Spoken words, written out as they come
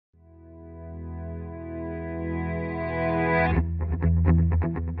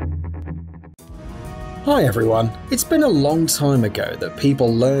Hi everyone, it's been a long time ago that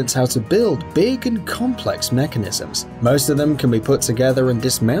people learned how to build big and complex mechanisms. Most of them can be put together and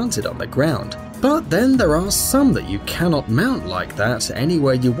dismounted on the ground. But then there are some that you cannot mount like that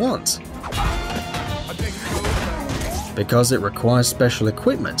anywhere you want, because it requires special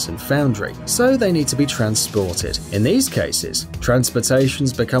equipment and foundry, so they need to be transported. In these cases,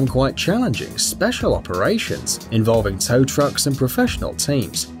 transportations become quite challenging special operations involving tow trucks and professional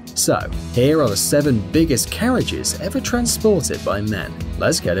teams. So, here are the 7 biggest carriages ever transported by men.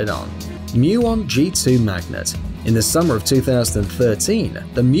 Let's get it on. Muon G2 Magnet. In the summer of 2013,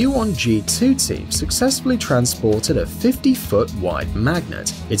 the Muon G2 team successfully transported a 50-foot wide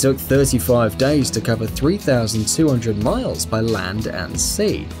magnet. It took 35 days to cover 3,200 miles by land and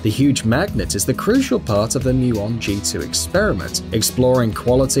sea. The huge magnet is the crucial part of the Muon G2 experiment, exploring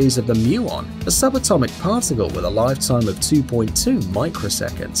qualities of the muon, a subatomic particle with a lifetime of 2.2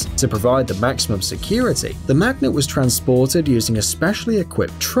 microseconds. To provide the maximum security, the magnet was transported using a specially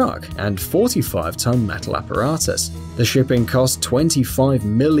equipped truck and 45-ton metal apparatus. The shipping cost $25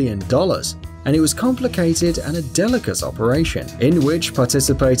 million, and it was complicated and a delicate operation, in which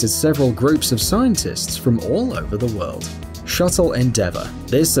participated several groups of scientists from all over the world. Shuttle Endeavour.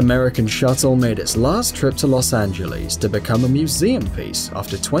 This American shuttle made its last trip to Los Angeles to become a museum piece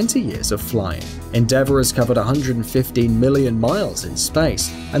after 20 years of flying. Endeavour has covered 115 million miles in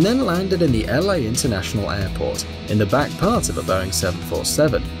space and then landed in the LA International Airport in the back part of a Boeing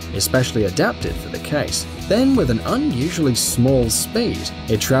 747, especially adapted for the case. Then, with an unusually small speed,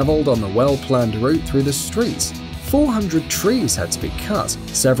 it traveled on the well-planned route through the streets. 400 trees had to be cut,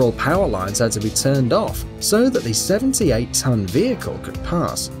 several power lines had to be turned off so that the 78-ton vehicle could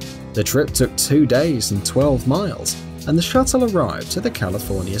pass. The trip took 2 days and 12 miles, and the shuttle arrived to the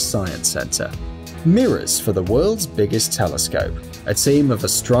California Science Center. Mirrors for the world's biggest telescope. A team of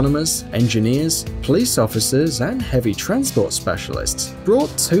astronomers, engineers, police officers, and heavy transport specialists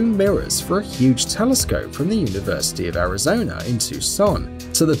brought 2 mirrors for a huge telescope from the University of Arizona in Tucson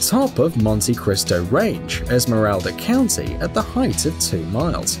to the top of Monte Cristo Range, Esmeralda County, at the height of 2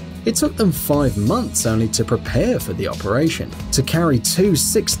 miles. It took them 5 months only to prepare for the operation. To carry 2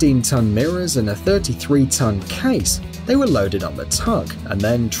 16-ton mirrors in a 33-ton case, they were loaded on the tug and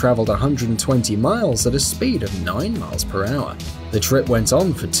then traveled 120 miles at a speed of 9 miles per hour. The trip went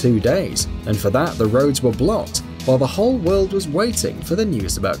on for 2 days, and for that the roads were blocked, while the whole world was waiting for the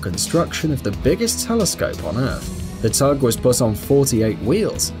news about construction of the biggest telescope on Earth. The tug was put on 48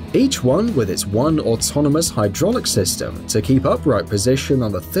 wheels, each one with its one autonomous hydraulic system to keep upright position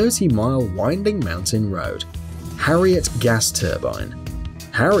on the 30-mile winding mountain road. Harriet gas turbine.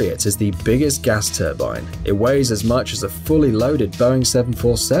 Harriet is the biggest gas turbine. It weighs as much as a fully loaded Boeing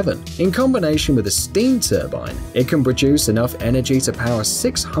 747. In combination with a steam turbine, it can produce enough energy to power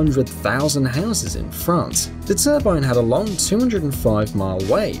 600,000 houses in France. The turbine had a long 205-mile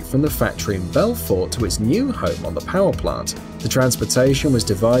way from the factory in Belfort to its new home on the power plant. The transportation was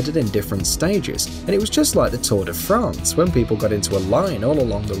divided in different stages, and it was just like the Tour de France when people got into a line all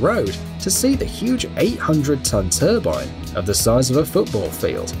along the road to see the huge 800-ton turbine of the size of a football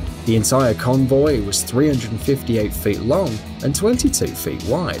field. The entire convoy was 358 feet long and 22 feet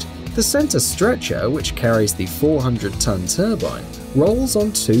wide. The center stretcher, which carries the 400-ton turbine, rolls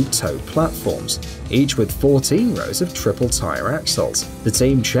on 2 tow platforms, each with 14 rows of triple-tire axles. The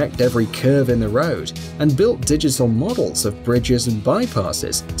team checked every curve in the road and built digital models of bridges and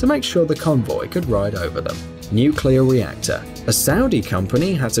bypasses to make sure the convoy could ride over them. Nuclear reactor. A Saudi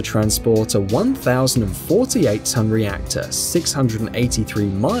company had to transport a 1,048-ton reactor 683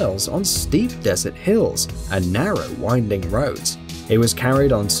 miles on steep desert hills and narrow winding roads. It was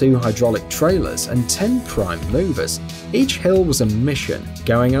carried on 2 hydraulic trailers and 10 prime movers. Each hill was a mission,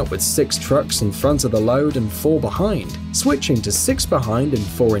 going up with 6 trucks in front of the load and 4 behind, switching to 6 behind and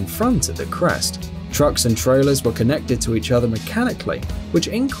 4 in front at the crest. Trucks and trailers were connected to each other mechanically, which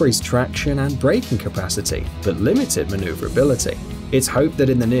increased traction and braking capacity, but limited maneuverability. It's hoped that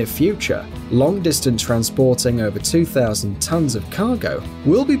in the near future, long-distance transporting over 2,000 tons of cargo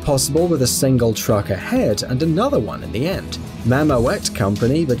will be possible with a single truck ahead and another one in the end. Mamoet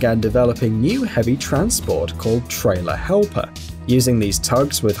Company began developing new heavy transport called Trailer Helper. Using these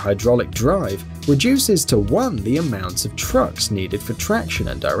tugs with hydraulic drive reduces to 1 the amount of trucks needed for traction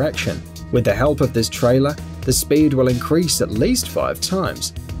and direction. With the help of this trailer, the speed will increase at least 5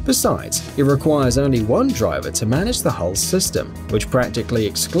 times. Besides, it requires only 1 driver to manage the whole system, which practically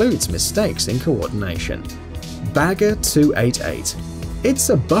excludes mistakes in coordination. Bagger 288. It's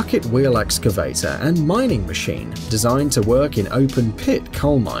a bucket wheel excavator and mining machine designed to work in open pit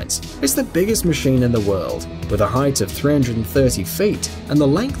coal mines. It's the biggest machine in the world, with a height of 330 feet and the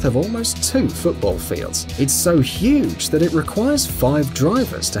length of almost 2 football fields. It's so huge that it requires 5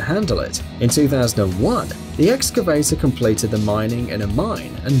 drivers to handle it. In 2001, the excavator completed the mining in a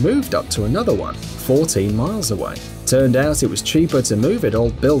mine and moved up to another one, 14 miles away. Turned out it was cheaper to move it all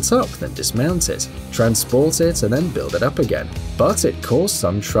built up than dismount it, transport it and then build it up again. But it caused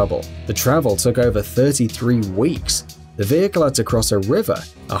some trouble. The travel took over 33 weeks. The vehicle had to cross a river,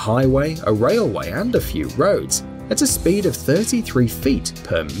 a highway, a railway and a few roads at a speed of 33 feet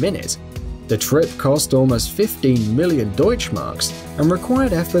per minute. The trip cost almost 15 million Deutschmarks and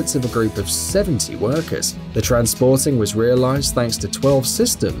required efforts of a group of 70 workers. The transporting was realized thanks to 12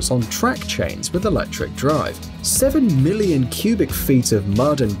 systems on track chains with electric drive. 7 million cubic feet of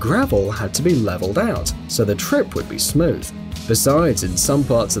mud and gravel had to be leveled out so the trip would be smooth. Besides, in some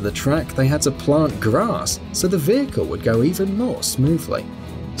parts of the track they had to plant grass so the vehicle would go even more smoothly.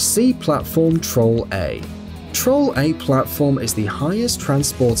 See Platform Troll A. Troll A platform is the highest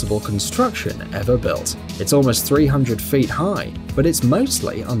transportable construction ever built. It's almost 300 feet high, but it's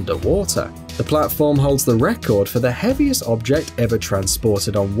mostly underwater. The platform holds the record for the heaviest object ever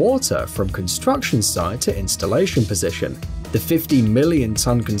transported on water from construction site to installation position. The 50 million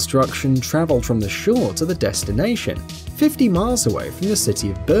ton construction traveled from the shore to the destination, 50 miles away from the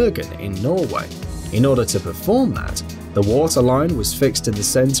city of Bergen in Norway. In order to perform that, the water line was fixed in the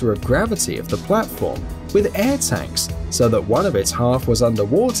center of gravity of the platform with air tanks so that one of its half was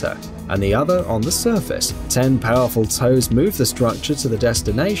underwater and the other on the surface. 10 powerful tows moved the structure to the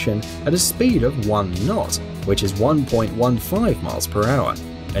destination at a speed of 1 knot, which is 1.15 miles per hour,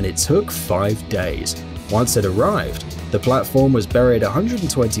 and it took 5 days. Once it arrived, the platform was buried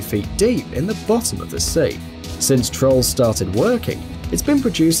 120 feet deep in the bottom of the sea. Since Troll started working, it's been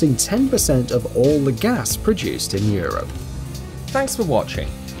producing 10% of all the gas produced in Europe. Thanks for watching.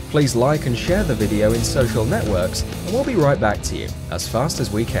 Please like and share the video in social networks and we'll be right back to you as fast as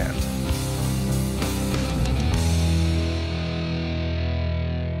we can.